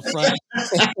PG in the front.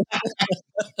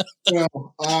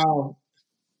 Well,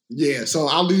 yeah, so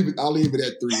I'll leave it at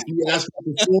 3. If you asked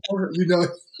me before, you know,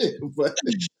 but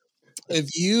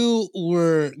if you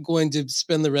were going to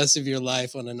spend the rest of your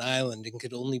life on an island and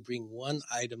could only bring one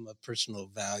item of personal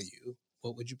value,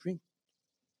 what would you bring?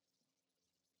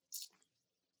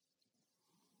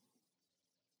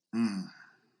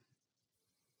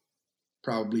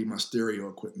 Probably my stereo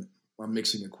equipment, my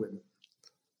mixing equipment.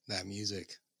 That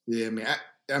music. Yeah, man.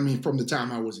 I mean, from the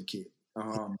time I was a kid,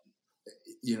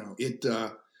 you know,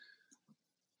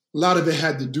 a lot of it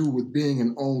had to do with being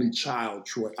an only child,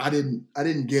 Troy. I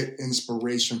didn't get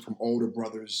inspiration from older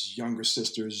brothers, younger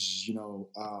sisters. You know,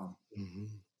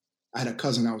 I had a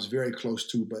cousin I was very close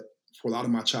to, but for a lot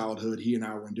of my childhood, he and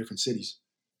I were in different cities.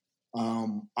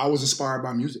 I was inspired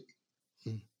by music,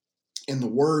 and the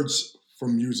words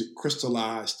from music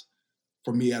crystallized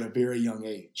for me at a very young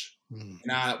age,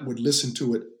 and I would listen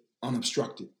to it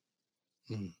unobstructed.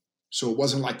 So it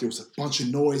wasn't like there was a bunch of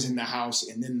noise in the house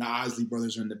and then the Isley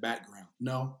Brothers are in the background.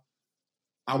 No,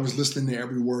 I was listening to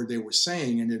every word they were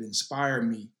saying, and it inspired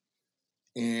me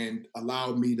and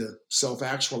allowed me to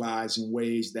self-actualize in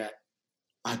ways that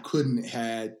I couldn't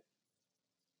had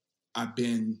I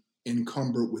been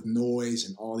encumbered with noise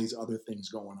and all these other things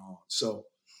going on. So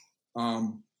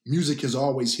music has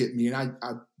always hit me, and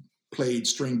I played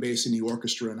string bass in the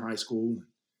orchestra in high school.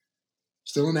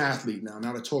 Still an athlete now,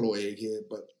 not a total egghead,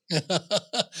 but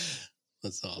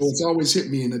that's awesome. So it's always hit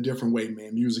me in a different way,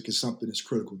 man. Music is something that's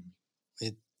critical to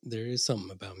me. There is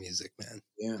something about music, man.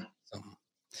 Yeah.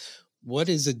 What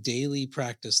is a daily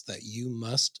practice that you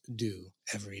must do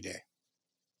every day?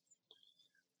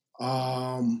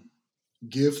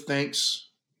 Give thanks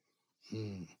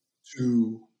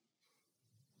to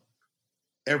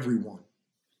everyone.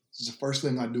 This is the first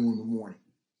thing I do in the morning.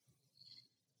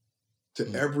 To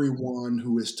everyone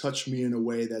who has touched me in a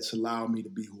way that's allowed me to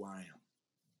be who I am.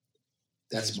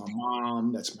 That's my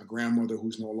mom. That's my grandmother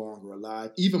who's no longer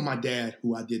alive. Even my dad,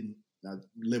 who I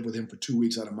lived with him for 2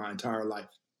 weeks out of my entire life.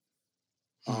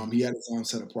 He had his own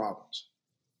set of problems.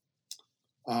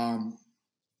 But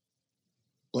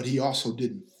he also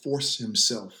didn't force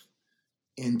himself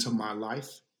into my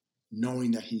life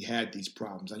knowing that he had these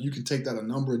problems. Now, you can take that a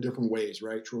number of different ways,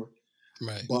 right, Troy?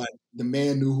 Right. But the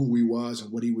man knew who he was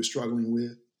and what he was struggling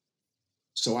with.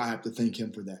 So I have to thank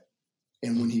him for that.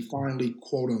 And when he finally,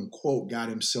 quote unquote, got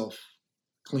himself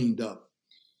cleaned up,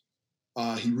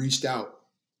 he reached out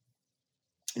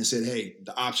and said, hey,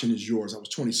 the option is yours. I was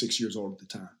 26 years old at the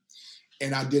time.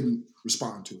 And I didn't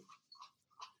respond to it.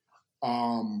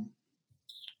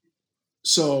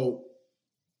 So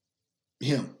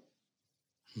him.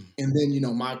 And then, you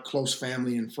know, my close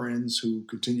family and friends who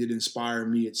continue to inspire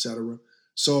me, et cetera.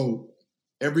 So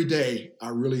every day I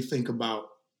really think about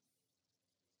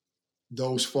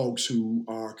those folks who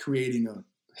are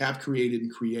have created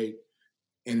and create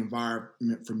an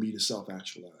environment for me to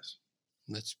self-actualize.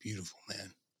 That's beautiful,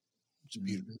 man. It's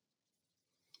beautiful.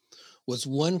 What's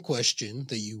one question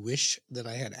that you wish that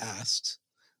I had asked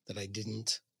that I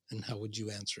didn't, and how would you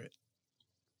answer it?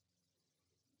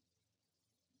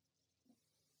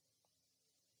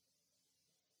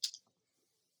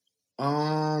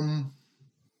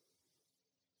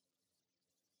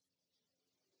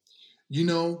 You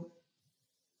know,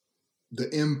 the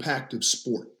impact of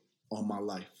sport on my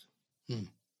life.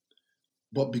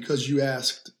 But because you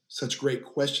asked such great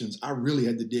questions, I really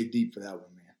had to dig deep for that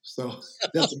one, man. So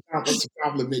that's a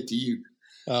compliment to you.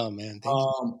 Oh, man. Thank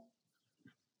you.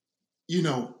 You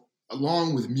know,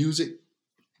 along with music,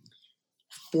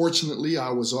 fortunately,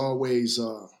 I was always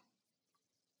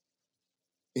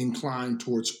inclined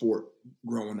towards sport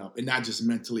growing up. And not just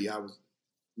mentally, I was,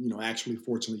 actually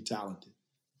fortunately talented.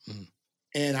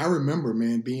 And I remember,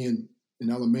 man, being in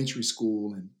elementary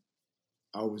school, and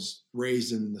I was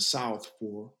raised in the South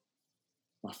for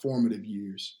my formative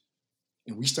years.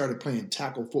 And we started playing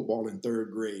tackle football in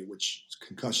third grade, which is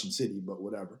concussion city, but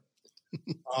whatever.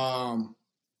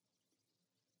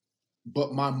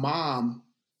 But my mom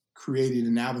created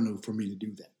an avenue for me to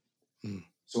do that.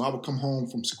 So I would come home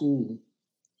from school,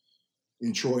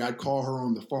 and Troy, I'd call her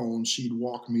on the phone. She'd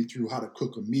walk me through how to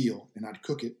cook a meal, and I'd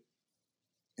cook it.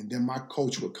 And then my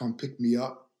coach would come pick me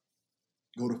up,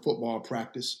 go to football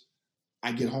practice.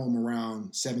 I get home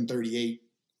around 7:38.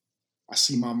 I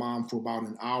see my mom for about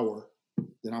an hour.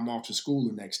 Then I'm off to school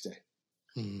the next day.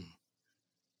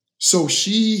 So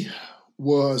she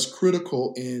was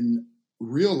critical in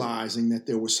realizing that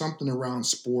there was something around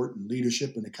sport and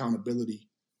leadership and accountability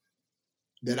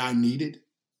that I needed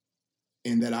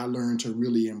and that I learned to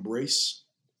really embrace.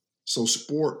 So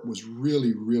sport was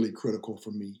really, really critical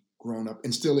for me growing up,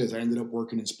 and still is. I ended up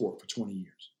working in sport for 20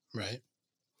 years. Right.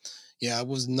 Yeah, I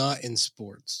was not in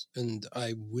sports, and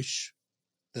I wish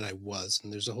that I was,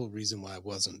 and there's a whole reason why I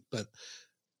wasn't. But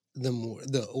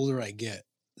the older I get,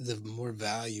 the more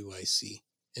value I see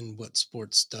in what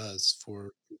sports does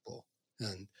for people.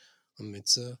 And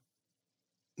it's a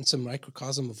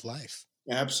microcosm of life.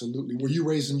 Absolutely. Were you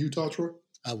raised in Utah, Troy?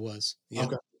 I was. Yeah.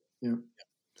 Okay. Yeah.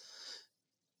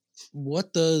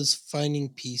 What does finding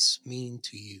peace mean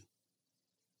to you?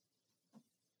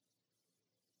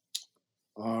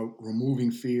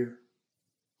 Removing fear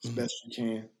as best you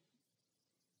can.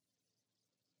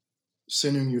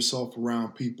 Centering yourself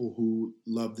around people who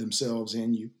love themselves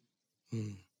and you.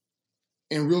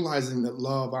 And realizing that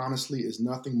love, honestly, is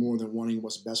nothing more than wanting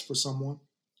what's best for someone.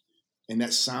 And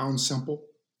that sounds simple.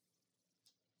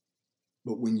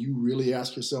 But when you really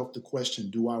ask yourself the question,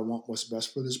 do I want what's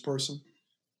best for this person?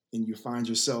 And you find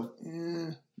yourself,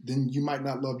 then you might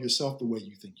not love yourself the way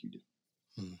you think you do.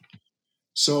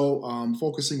 So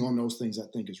focusing on those things, I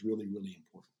think, is really, really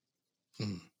important.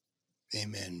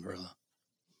 Amen, brother.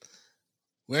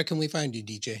 Where can we find you,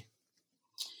 DJ?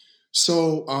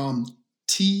 So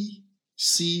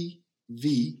TCV,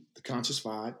 the Conscious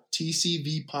Vibe,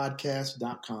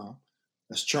 tcvpodcast.com.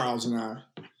 That's Charles and I.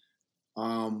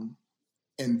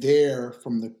 And there,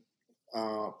 from the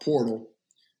portal,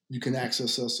 you can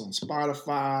access us on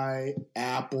Spotify,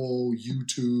 Apple,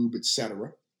 YouTube,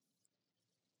 etc.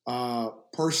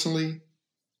 Personally,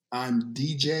 I'm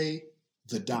DJ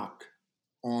the Doc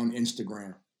on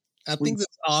Instagram. I think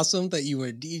that's awesome that you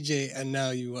were DJ and now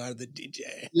you are the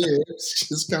DJ. Yeah,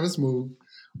 it's kind of smooth.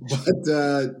 But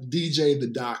DJ the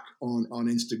Doc on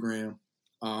Instagram.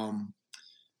 I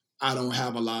don't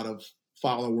have a lot of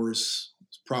followers.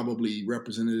 It's probably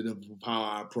representative of how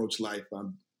I approach life.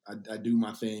 I do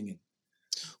my thing. And,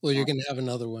 well, you're going to have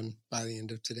another one by the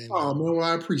end of today. Oh, man, well,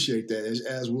 I appreciate that,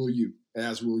 as will you.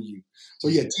 As will you. So,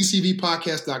 yeah,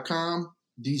 tcvpodcast.com,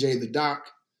 DJ the Doc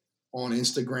on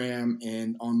Instagram,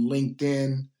 and on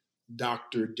LinkedIn,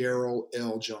 Dr. Daryl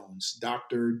L. Jones.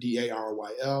 Dr.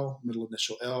 Daryl, middle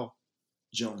initial L,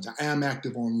 Jones. I am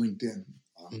active on LinkedIn.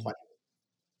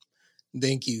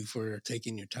 Thank you for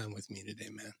taking your time with me today,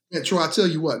 man. Yeah, Troy, I tell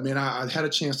you what, man, I had a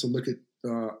chance to look at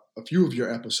a few of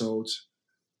your episodes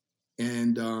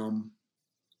and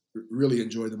really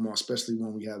enjoyed them all, especially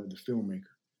one we had with the filmmaker.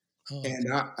 Oh,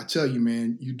 and I tell you,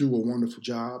 man, you do a wonderful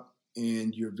job,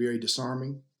 and you're very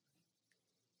disarming.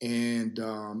 And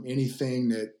anything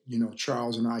that,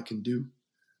 Charles and I can do,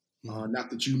 not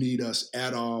that you need us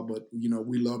at all, but,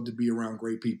 we love to be around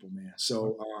great people, man.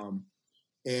 So,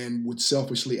 and would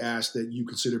selfishly ask that you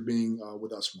consider being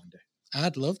with us one day.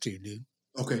 I'd love to, dude.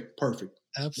 Okay, perfect.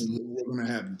 Absolutely. We're going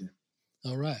to have you then.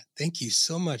 All right. Thank you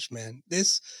so much, man.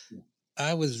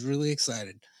 I was really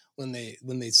excited when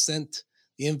they sent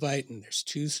the invite and there's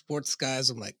 2 sports guys.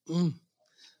 I'm like, I'm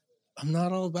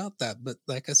not all about that. But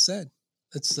like I said,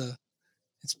 it's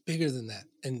bigger than that.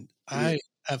 And I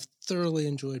have thoroughly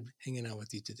enjoyed hanging out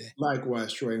with you today.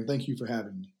 Likewise, Troy, and thank you for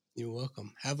having me. You're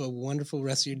welcome. Have a wonderful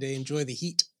rest of your day. Enjoy the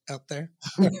heat out there.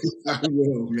 I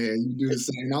will, man. You do the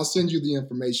same. I'll send you the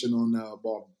information on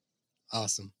Baltimore.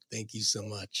 Awesome. Thank you so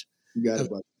much. You got Have it,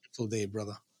 buddy. a wonderful day,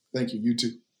 brother. Thank you. You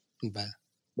too. Bye.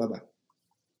 Bye-bye.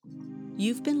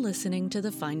 You've been listening to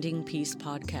the Finding Peace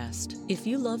podcast. If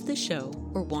you love the show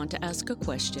or want to ask a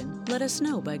question, let us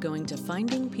know by going to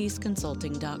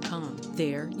findingpeaceconsulting.com.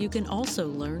 There, you can also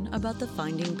learn about the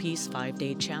Finding Peace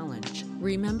 5-Day Challenge.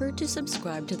 Remember to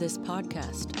subscribe to this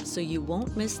podcast so you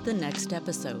won't miss the next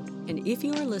episode. And if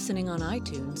you are listening on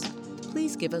iTunes,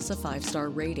 please give us a 5-star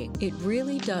rating. It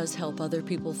really does help other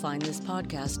people find this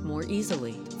podcast more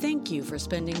easily. Thank you for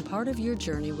spending part of your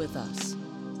journey with us.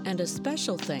 And a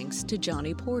special thanks to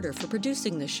Johnny Porter for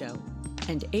producing the show,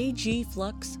 and A.G.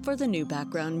 Flux for the new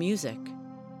background music.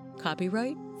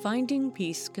 Copyright Finding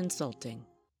Peace Consulting.